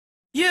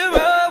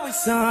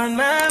what's on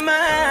my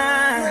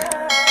mind.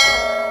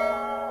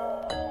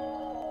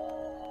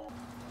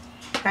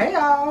 Hey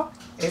y'all,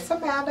 it's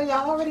Amanda.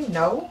 Y'all already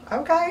know,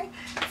 okay?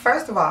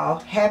 First of all,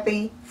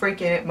 happy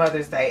freaking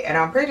Mother's Day. And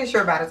I'm pretty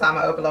sure by the time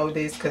I upload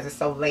this, because it's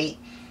so late,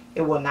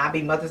 it will not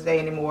be Mother's Day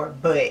anymore.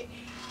 But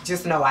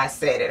just know I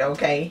said it,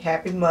 okay?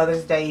 Happy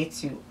Mother's Day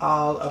to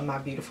all of my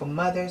beautiful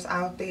mothers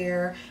out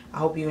there. I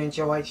hope you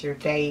enjoyed your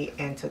day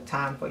and took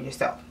time for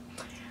yourself.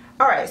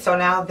 Alright, so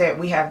now that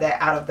we have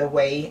that out of the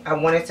way, I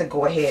wanted to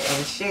go ahead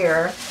and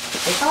share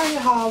a Target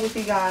haul with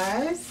you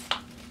guys.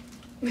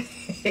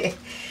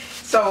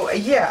 So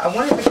yeah, I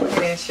wanted to go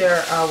ahead and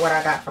share what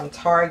I got from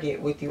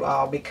Target with you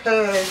all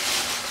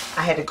because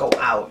I had to go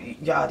out.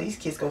 Y'all, these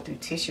kids go through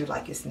tissue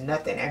like it's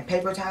nothing, and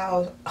paper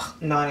towels,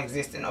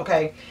 non-existent,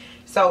 okay?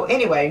 So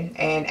anyway,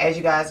 and as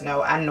you guys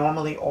know, I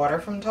normally order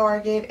from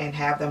Target and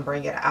have them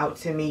bring it out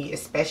to me,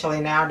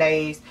 especially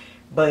nowadays,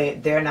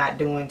 but they're not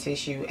doing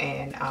tissue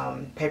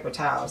and paper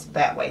towels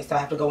that way, so I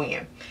have to go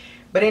in.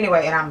 But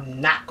anyway, and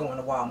I'm not going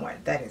to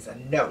Walmart. That is a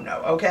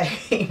no-no,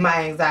 okay?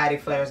 My anxiety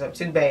flares up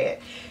too bad.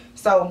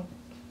 So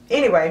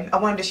anyway, I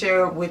wanted to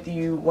share with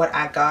you what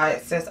I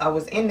got. Since I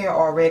was in there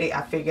already,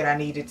 I figured I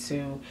needed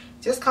to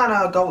just kind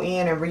of go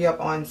in and re-up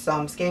on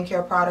some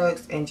skincare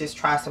products and just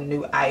try some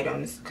new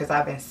items because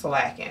I've been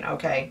slacking,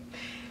 okay?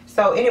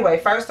 So anyway,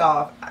 first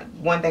off,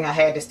 one thing I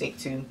had to stick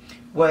to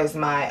was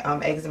my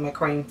eczema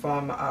cream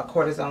from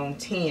Cortisone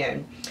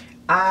 10.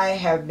 I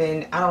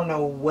don't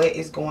know what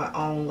is going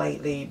on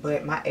lately,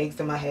 but my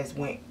eczema has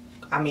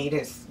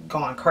it's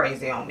gone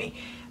crazy on me.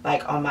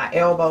 Like on my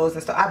elbows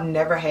and stuff. I've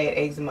never had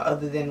eczema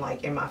other than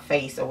like in my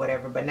face or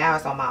whatever, but now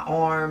it's on my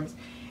arms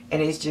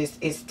and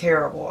it's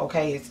terrible,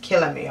 okay? It's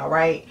killing me,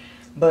 alright?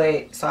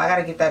 But so I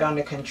gotta get that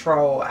under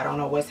control. I don't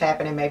know what's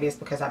happening. Maybe it's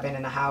because I've been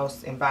in a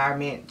house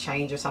environment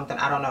change or something,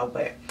 I don't know.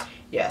 But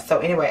yeah, so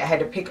anyway, I had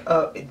to pick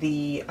up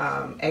the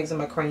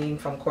eczema cream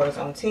from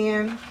Cortisone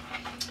 10.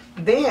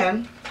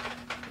 Then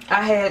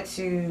I had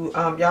to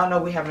y'all know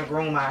we having to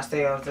groom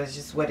ourselves. That's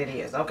just what it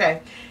is,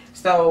 okay?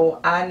 So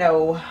I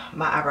know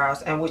my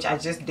eyebrows, and which I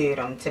just did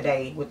them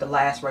today with the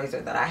last razor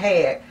that I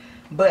had,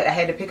 but I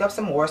had to pick up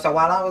some more. So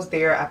while I was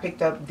there, I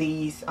picked up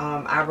these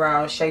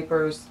eyebrow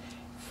shapers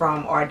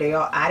from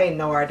Ardell. I didn't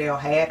know Ardell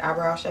had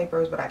eyebrow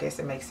shapers, but I guess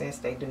it makes sense.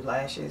 They do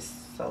lashes,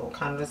 so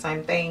kind of the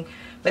same thing.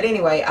 But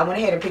anyway, I went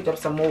ahead and picked up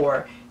some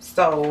more.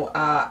 So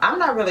I'm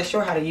not really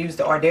sure how to use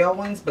the Ardell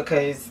ones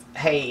because,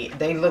 hey,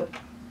 they look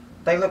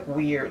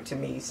weird to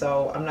me,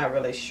 so I'm not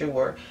really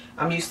sure.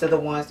 I'm used to the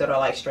ones that are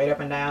like straight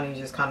up and down and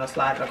you just kind of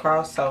slide it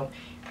across, so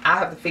I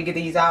have to figure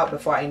these out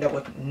before I end up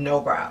with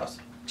no brows.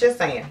 Just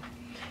saying.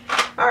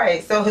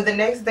 Alright, so the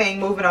next thing,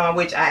 moving on,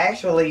 which I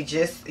actually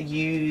just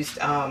used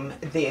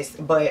this,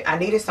 but I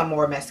needed some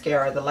more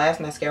mascara. The last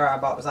mascara I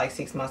bought was like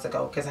 6 months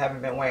ago because I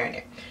haven't been wearing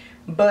it.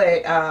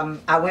 But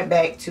I went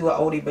back to an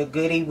oldie but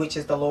goodie, which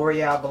is the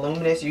L'Oreal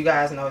Voluminous. You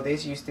guys know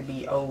this used to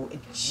be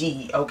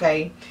OG,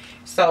 okay?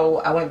 So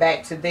I went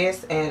back to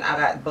this and I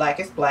got Black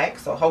is Black.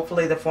 So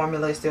hopefully the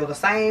formula is still the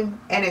same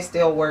and it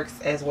still works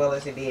as well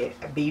as it did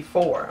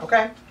before,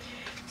 okay?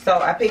 So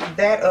I picked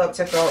that up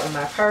to throw in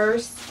my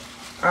purse.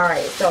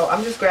 Alright, so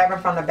I'm just grabbing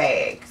from the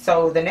bag.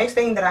 So the next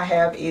thing that I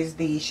have is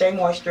the Shea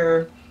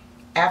Moisture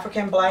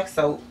African Black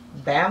Soap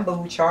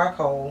Bamboo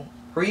Charcoal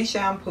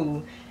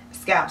Pre-Shampoo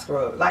Scalp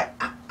Scrub. Like,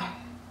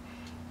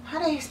 how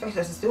do they expect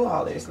us to do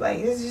all this? Like,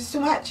 it's just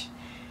too much.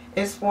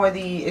 It's for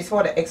the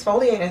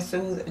exfoliate and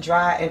soothe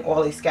dry and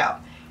oily scalp.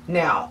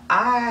 Now,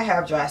 I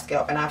have dry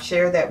scalp and I've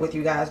shared that with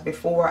you guys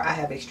before. I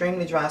have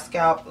extremely dry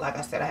scalp. Like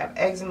I said, I have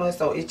eczema,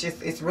 so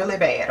it's really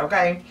bad,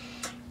 okay?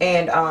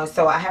 And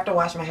so I have to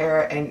wash my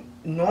hair, and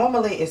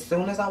normally as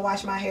soon as I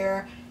wash my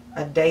hair,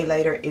 a day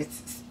later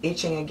it's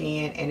itching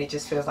again and it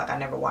just feels like I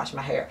never washed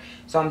my hair.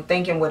 So I'm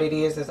thinking what it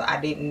is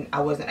I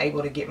wasn't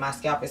able to get my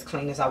scalp as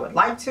clean as I would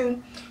like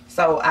to.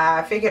 So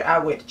I figured I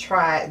would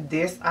try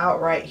this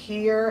out right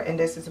here, and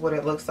this is what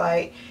it looks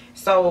like.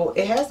 So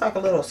it has like a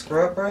little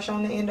scrub brush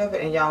on the end of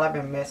it, and y'all, I've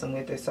been messing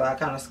with it, so I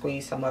kind of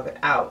squeezed some of it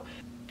out.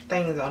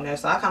 Things on there,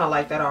 so I kind of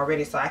like that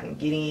already, so I can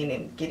get in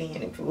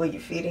and will you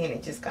fit in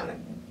and just kind of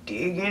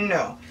dig in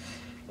there.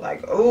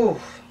 Like, ooh,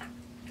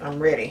 I'm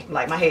ready.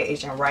 Like, my head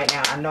itching right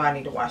now. I know I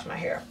need to wash my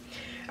hair.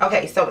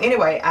 Okay, so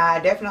anyway, I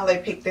definitely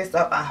picked this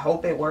up. I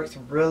hope it works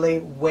really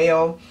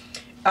well.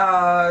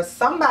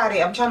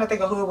 Somebody, I'm trying to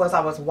think of who it was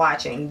I was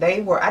watching.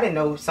 I didn't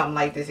know something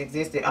like this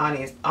existed,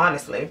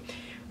 honestly.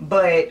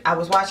 But I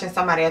was watching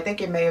somebody, I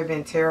think it may have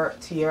been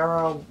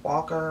Tiara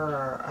Walker,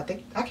 or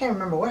I can't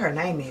remember what her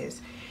name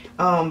is.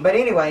 But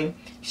anyway,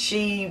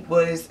 she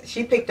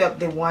picked up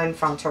the one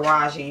from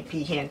Taraji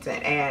P.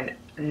 Henson, and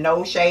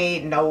no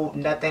shade, no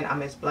nothing,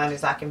 I'm as blunt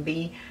as I can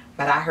be,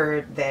 but I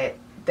heard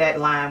that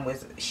line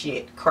was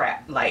shit,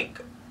 crap. Like,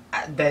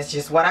 that's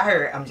just what I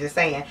heard. I'm just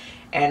saying.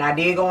 And I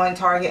did go in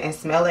Target and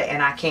smell it,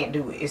 and I can't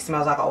do it. It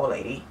smells like an old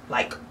lady.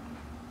 Like,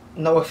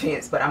 no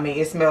offense, but I mean,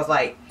 it smells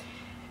like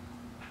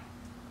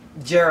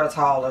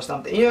Geritol or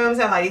something. You know what I'm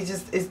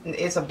saying? Like,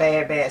 it's a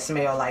bad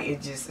smell. Like,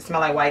 it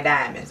smells like white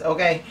diamonds,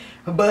 okay?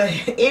 But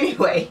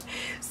anyway,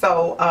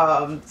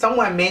 so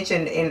someone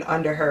mentioned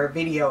under her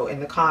video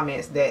in the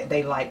comments that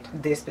they liked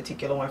this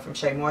particular one from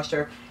Shea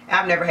Moisture.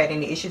 I've never had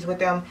any issues with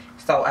them,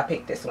 so I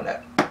picked this one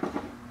up.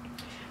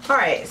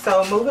 Alright,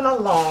 so moving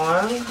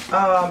along,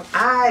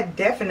 I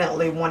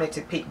definitely wanted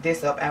to pick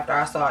this up after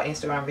I saw an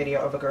Instagram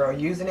video of a girl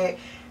using it.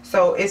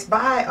 So it's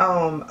by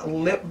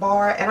Lip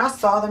Bar, and I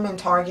saw them in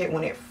Target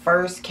when it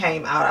first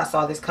came out. I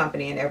saw this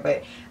company in there,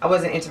 but I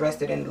wasn't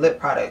interested in lip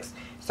products.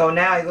 So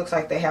now it looks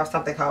like they have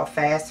something called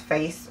Fast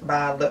Face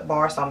by Lip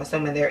Bar, so I'm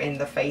assuming they're in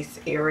the face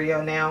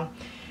area now.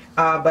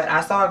 But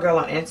I saw a girl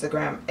on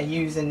Instagram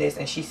using this,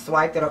 and she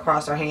swiped it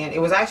across her hand. It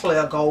was actually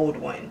a gold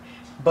one,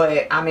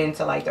 but I'm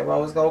into like the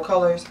rose gold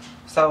colors.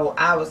 So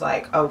I was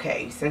like,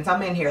 okay, since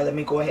I'm in here, let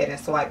me go ahead and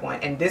swipe one.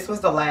 And this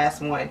was the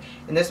last one,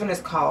 and this one is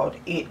called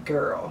It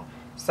Girl.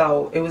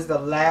 So it was the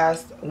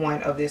last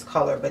one of this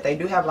color, but they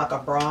do have like a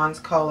bronze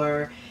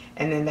color,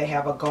 and then they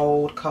have a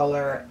gold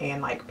color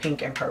and like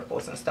pink and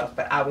purples and stuff.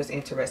 But I was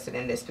interested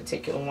in this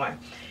particular one.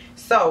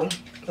 So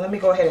let me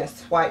go ahead and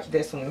swipe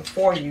this one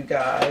for you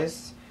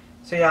guys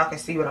so y'all can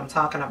see what I'm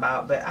talking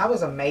about. But I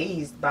was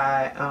amazed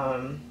by,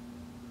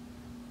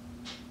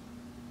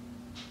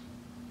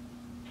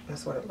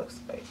 that's what it looks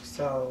like.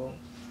 So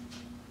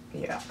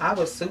yeah, I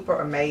was super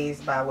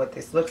amazed by what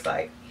this looks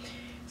like.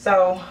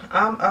 So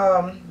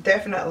I'm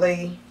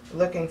definitely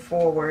looking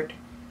forward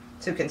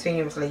to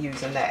continuously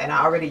using that, and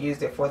I already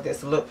used it for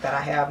this look that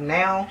I have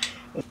now.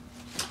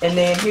 And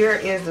then here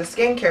is the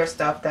skincare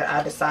stuff that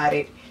I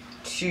decided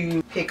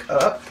to pick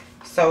up.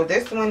 So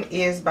this one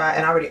is by,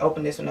 and I already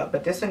opened this one up,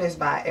 but this one is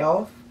by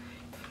e.l.f.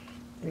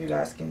 You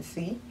guys can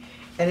see,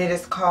 and it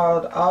is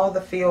called All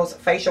the Feels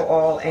Facial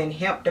Oil and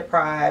Hemp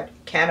Deprived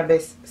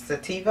Cannabis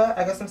Sativa,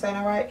 I guess I'm saying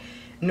that right,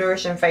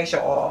 Nourishing Facial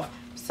Oil.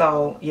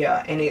 So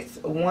yeah, and it's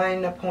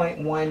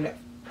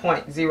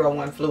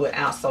 1.01 fluid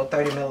ounce, so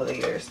 30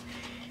 milliliters.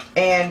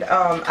 And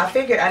I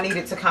figured I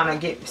needed to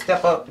kind of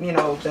step up, you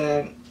know,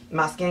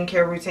 my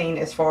skincare routine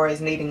as far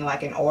as needing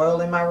like an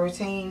oil in my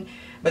routine,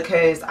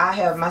 because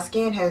my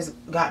skin has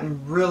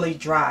gotten really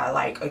dry,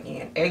 like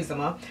again,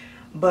 eczema,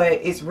 but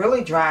it's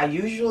really dry.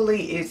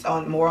 Usually it's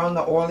more on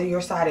the oilier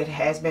side. It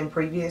has been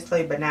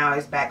previously, but now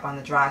it's back on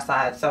the dry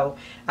side. So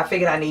I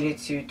figured I needed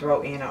to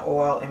throw in an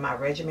oil in my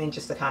regimen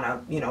just to kind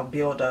of, you know,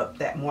 build up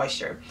that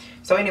moisture.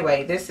 So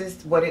anyway, this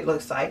is what it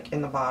looks like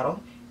in the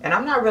bottle. And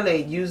I'm not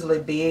really usually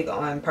big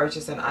on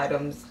purchasing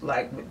items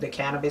like the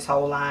cannabis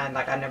whole line.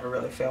 Like, I never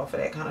really fell for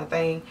that kind of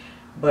thing.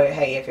 But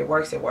hey, if it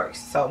works, it works.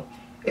 So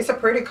it's a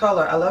pretty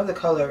color. I love the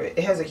color. It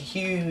has a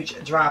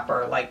huge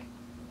dropper, like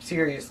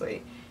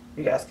seriously.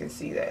 You guys can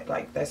see that,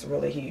 like, that's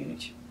really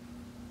huge.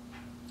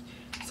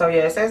 So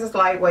yeah, it says it's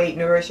lightweight,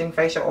 nourishing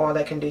facial oil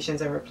that conditions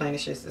and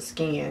replenishes the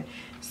skin.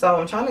 So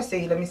I'm trying to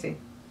see, let me see.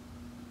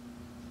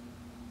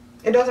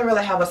 It doesn't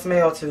really have a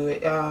smell to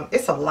it.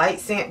 It's a light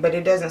scent, but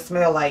it doesn't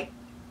smell like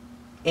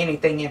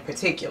anything in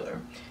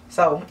particular.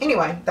 So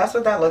anyway, that's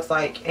what that looks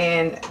like.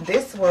 And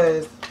this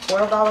was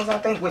 $12, I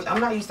think, which I'm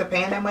not used to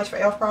paying that much for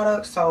e.l.f.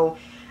 products, so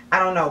I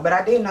don't know, but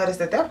I did notice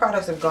that their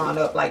products have gone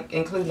up, like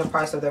including the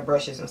price of their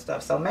brushes and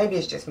stuff. So maybe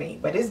it's just me,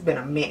 but it's been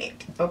a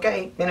minute,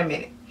 okay? Been a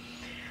minute.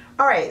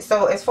 Alright,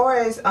 so as far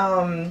as,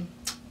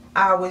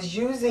 I was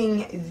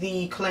using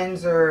the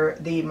cleanser,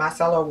 the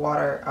micellar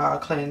water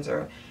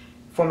cleanser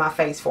for my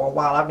face for a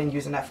while. I've been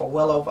using that for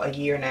well over a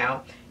year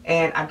now.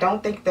 And I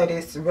don't think that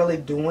it's really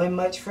doing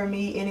much for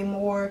me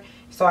anymore.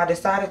 So I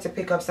decided to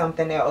pick up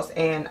something else.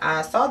 And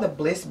I saw the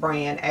Bliss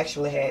brand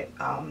actually had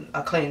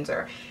a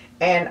cleanser.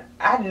 And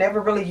I never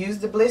really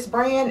used the Bliss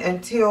brand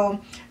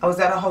until I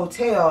was at a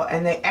hotel,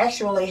 and they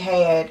actually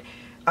had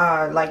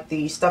like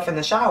the stuff in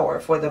the shower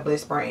for the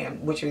Bliss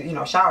brand, which was, you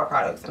know, shower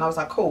products. And I was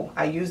like, cool,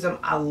 I used them,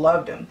 I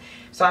loved them.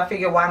 So I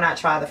figured, why not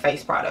try the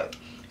face product?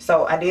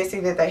 So I did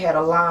see that they had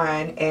a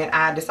line, and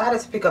I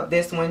decided to pick up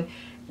this one.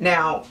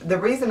 Now, the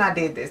reason I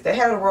did this, they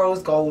had a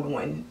rose gold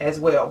one as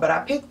well, but I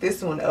picked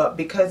this one up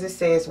because it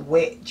says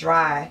Wet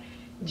Dry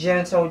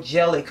Gentle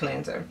Jelly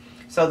Cleanser.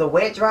 So the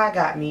wet dry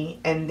got me,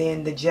 and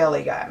then the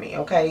jelly got me,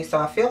 okay? So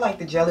I feel like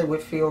the jelly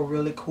would feel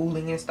really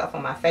cooling and stuff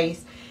on my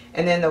face.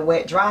 And then the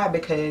wet dry,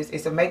 because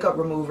it's a makeup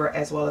remover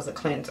as well as a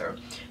cleanser.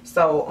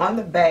 So on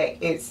the back,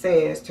 it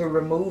says to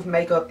remove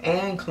makeup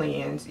and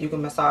cleanse, you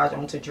can massage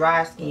onto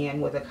dry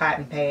skin with a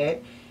cotton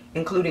pad,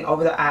 including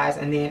over the eyes,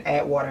 and then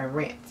add water and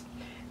rinse.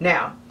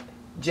 Now,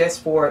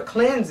 just for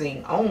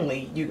cleansing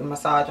only, you can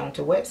massage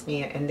onto wet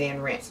skin and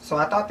then rinse. So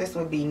I thought this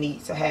would be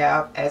neat to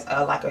have as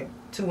like a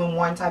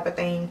 2-in-1 type of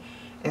thing,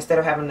 instead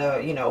of having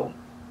to, you know,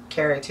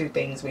 carry 2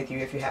 things with you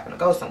if you happen to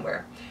go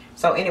somewhere.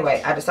 So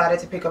anyway, I decided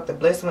to pick up the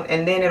Bliss one,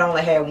 and then it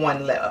only had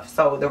 1 left.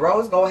 So the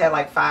rose gold had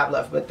like 5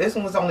 left, but this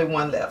one was only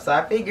 1 left. So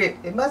I figured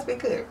it must be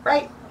good,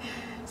 right?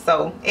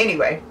 So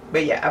anyway,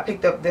 but yeah, I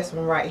picked up this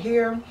one right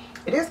here.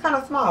 It is kind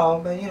of small,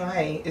 but you know,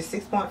 hey, it's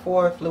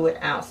 6.4 fluid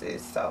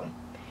ounces. So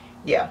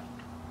yeah,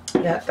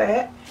 got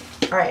that.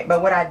 Alright,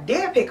 but what I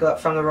did pick up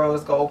from the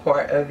rose gold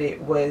part of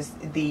it was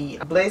the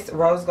Bliss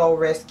Rose Gold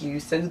Rescue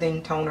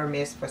Soothing Toner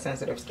Mist for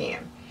sensitive skin.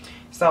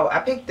 So I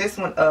picked this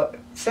one up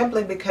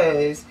simply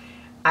because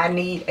I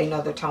need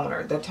another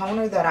toner. The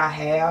toner that I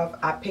have,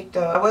 I picked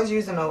up, I was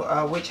using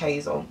a witch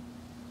hazel,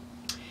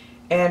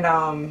 and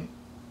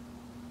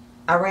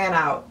I ran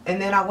out,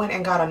 and then I went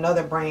and got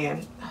another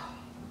brand.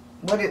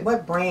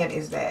 What brand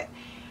is that?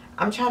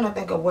 I'm trying to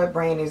think of what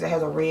brand it is. It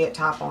has a red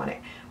top on it,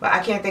 but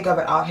I can't think of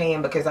it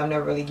offhand because I've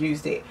never really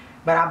used it.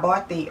 But I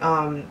bought the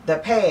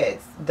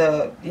pads,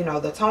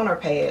 the toner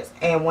pads,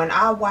 and when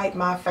I wiped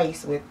my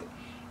face with it,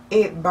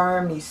 it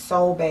burned me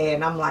so bad,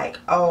 and I'm like,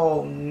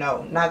 oh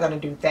no, not gonna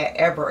do that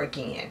ever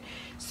again.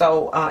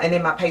 So and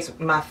then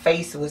my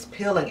face was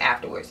peeling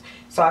afterwards.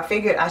 So I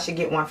figured I should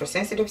get one for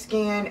sensitive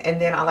skin, and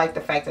then I like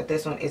the fact that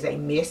this one is a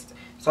mist,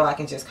 so I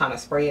can just kind of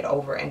spray it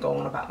over and go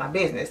on about my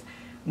business.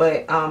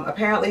 But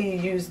apparently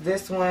you use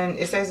this one.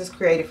 It says it's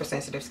created for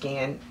sensitive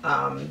skin.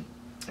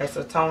 It's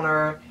a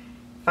toner,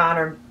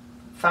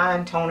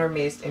 fine toner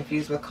mist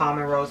infused with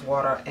common rose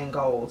water and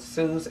gold.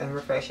 Soothes and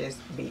refreshes,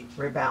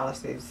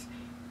 rebalances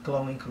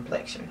glowing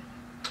complexion.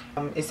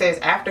 It says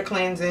after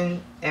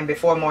cleansing and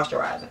before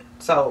moisturizing.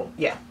 So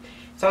yeah.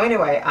 So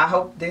anyway, I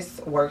hope this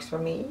works for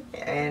me,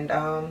 and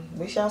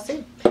we shall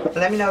see.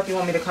 Let me know if you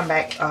want me to come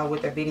back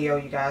with a video,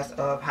 you guys,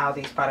 of how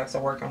these products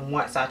are working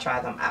once I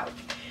try them out.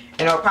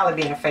 And it'll probably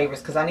be in the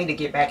favorites because I need to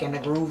get back in the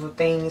groove of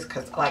things,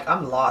 because like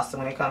I'm lost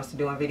when it comes to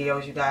doing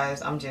videos, you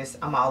guys.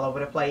 I'm all over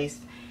the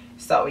place.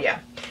 So yeah.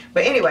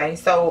 But anyway,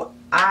 so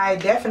I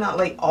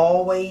definitely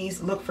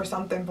always look for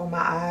something for my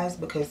eyes,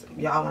 because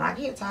y'all, when I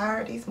get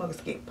tired, these mugs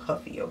get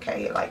puffy,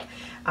 okay? Like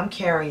I'm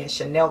carrying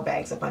Chanel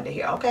bags up under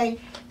here, okay?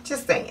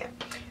 Just saying.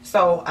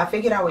 So I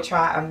figured I would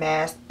try a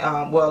mask,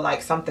 well,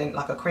 like something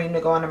like a cream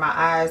to go under my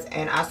eyes,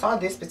 and I saw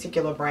this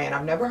particular brand.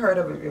 I've never heard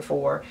of it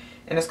before,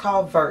 and it's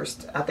called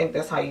Versed. I think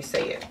that's how you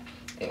say it.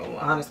 And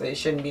honestly, it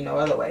shouldn't be no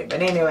other way,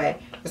 but anyway,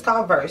 it's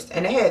called Versed,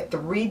 and it had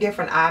 3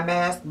 different eye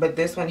masks, but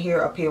this one here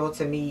appealed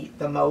to me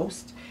the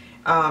most.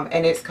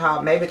 And it's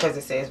called, maybe because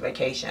it says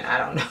vacation, I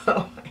don't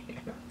know.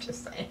 I'm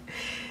just saying.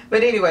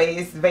 But anyway,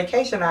 it's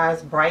Vacation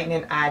Eyes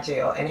Brightening Eye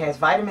Gel, and it has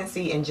vitamin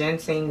C and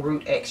ginseng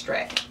root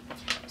extract.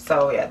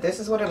 So yeah, this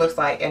is what it looks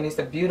like, and it's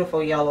a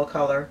beautiful yellow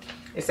color.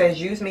 It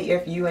says, use me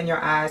if you and your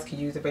eyes could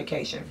use a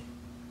vacation.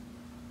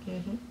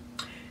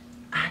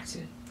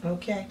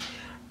 Okay.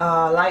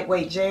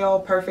 Lightweight gel,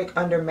 perfect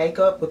under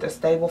makeup with a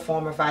stable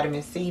form of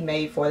vitamin C,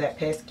 made for that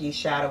pesky,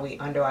 shadowy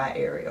under eye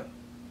area.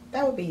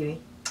 That would be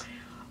me.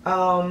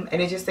 And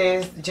it just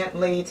says,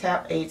 gently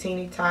tap a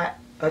teeny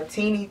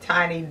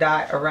tiny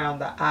dot around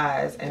the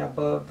eyes and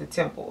above the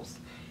temples.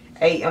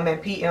 AM and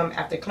PM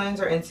after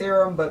cleanser and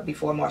serum, but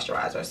before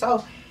moisturizer.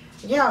 So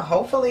yeah,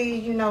 hopefully,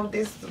 you know,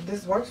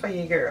 this works for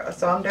you, girl.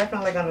 So I'm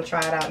definitely going to try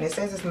it out. And it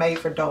says it's made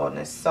for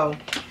dullness, so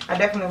I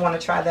definitely want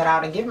to try that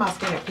out and give my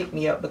skin a pick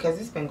me up, because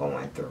it's been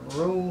going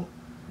through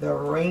the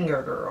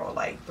ringer, girl.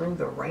 Like through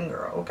the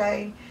ringer,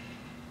 okay?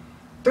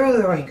 Through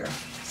the ringer.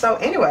 So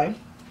anyway,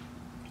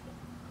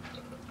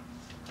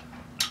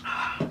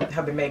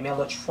 hubby made me a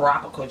little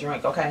tropical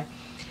drink, okay?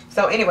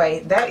 So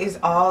anyway, that is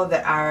all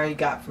that I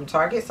got from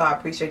Target. So I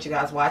appreciate you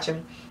guys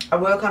watching. I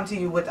will come to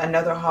you with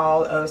another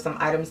haul of some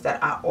items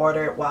that I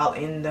ordered while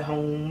in the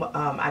home.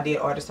 I did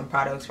order some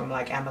products from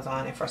like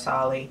Amazon and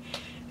Versali,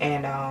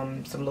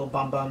 and some little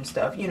bum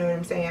stuff, you know what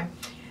I'm saying?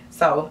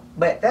 So,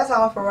 but that's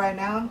all for right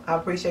now. I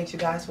appreciate you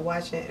guys for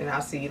watching, and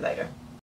I'll see you later.